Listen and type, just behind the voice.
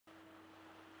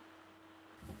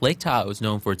Lake Tahoe is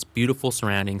known for its beautiful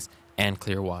surroundings and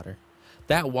clear water.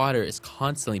 That water is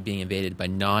constantly being invaded by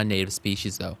non-native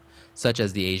species, though, such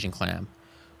as the Asian clam,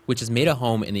 which has made a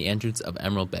home in the entrance of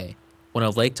Emerald Bay, one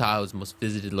of Lake Tahoe's most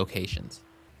visited locations.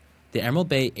 The Emerald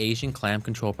Bay Asian Clam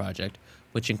Control Project,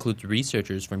 which includes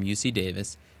researchers from UC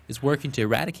Davis, is working to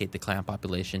eradicate the clam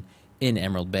population in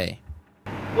Emerald Bay.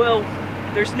 Well,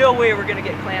 there's no way we're going to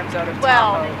get clams out of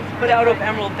Tahoe, but out of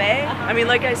Emerald Bay, I mean,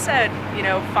 like I said,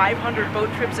 500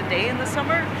 boat trips a day in the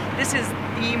summer, this is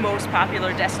the most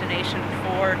popular destination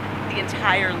for the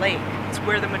entire lake. It's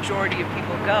where the majority of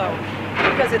people go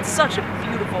because it's such a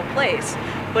beautiful place.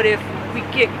 But if we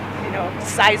get,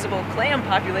 sizable clam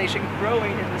population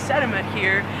growing in the sediment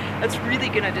here, that's really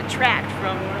going to detract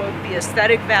from both the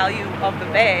aesthetic value of the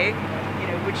bay,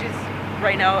 which is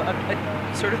right now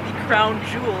a sort of the crown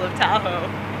jewel of Tahoe,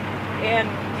 and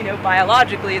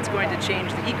biologically it's going to change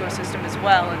the ecosystem as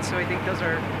well. And so I think those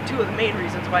are two of the main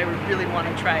reasons why we really want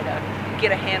to try to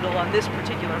get a handle on this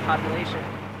particular population.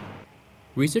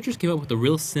 Researchers came up with a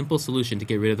real simple solution to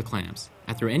get rid of the clams,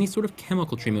 after any sort of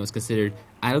chemical treatment was considered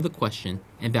out of the question,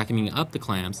 and vacuuming up the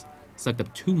clams sucked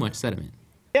up too much sediment.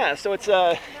 Yeah, so it's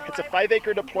a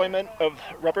 5-acre deployment of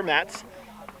rubber mats.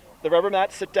 The rubber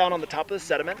mats sit down on the top of the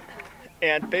sediment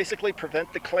and basically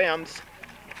prevent the clams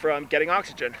from getting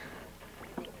oxygen.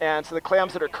 And so the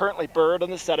clams that are currently buried in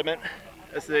the sediment,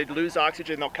 as they lose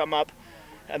oxygen, they'll come up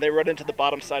and they run into the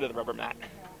bottom side of the rubber mat.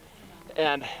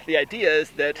 And the idea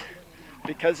is that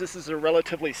because this is a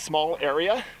relatively small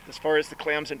area as far as the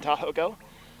clams in Tahoe go,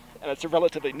 and it's a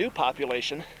relatively new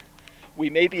population,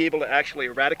 we may be able to actually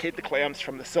eradicate the clams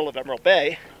from the sill of Emerald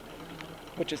Bay,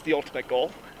 which is the ultimate goal.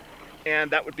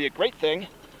 And that would be a great thing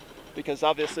because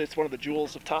obviously it's one of the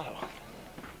jewels of Tahoe.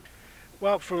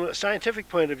 Well, from a scientific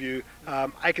point of view,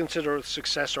 I consider it a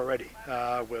success already.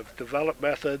 We've developed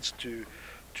methods to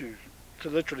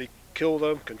literally kill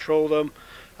them, control them.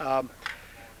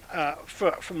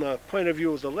 From the point of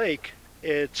view of the lake,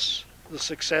 the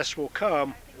success will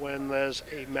come when there's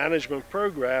a management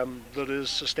program that is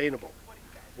sustainable,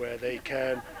 where they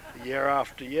can, year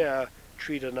after year,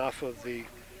 treat enough of the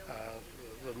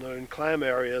known clam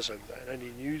areas and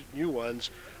any new ones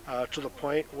to the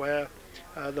point where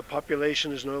the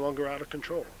population is no longer out of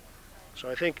control. So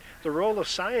I think the role of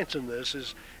science in this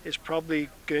is probably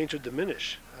going to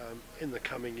diminish in the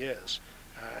coming years,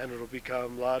 and it'll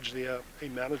become largely a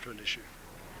management issue.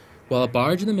 While a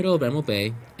barge in the middle of Emerald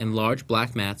Bay and large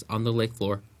black mats on the lake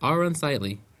floor are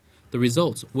unsightly, the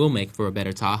results will make for a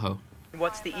better Tahoe.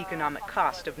 What's the economic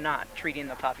cost of not treating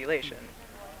the population?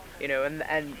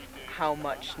 And how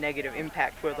much negative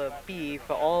impact will there be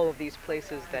for all of these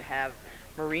places that have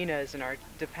marinas and are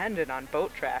dependent on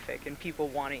boat traffic and people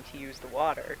wanting to use the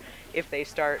water if they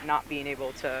start not being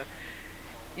able to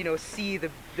see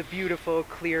the beautiful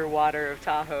clear water of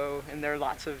Tahoe, and there are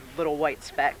lots of little white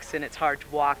specks and it's hard to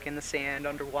walk in the sand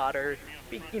underwater,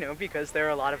 because there are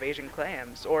a lot of Asian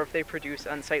clams, or if they produce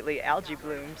unsightly algae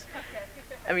blooms.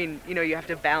 I mean, you have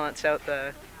to balance out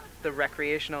the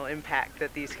recreational impact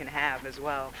that these can have as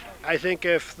well. I think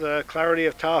if the clarity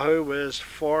of Tahoe was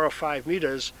 4 or 5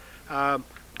 meters,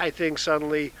 I think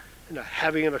suddenly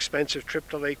having an expensive trip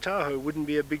to Lake Tahoe wouldn't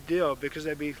be a big deal, because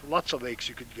there'd be lots of lakes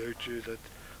you could go to that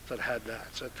had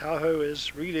that. So Tahoe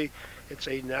is really, it's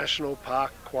a national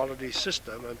park quality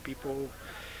system, and people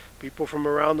from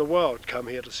around the world come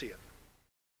here to see it.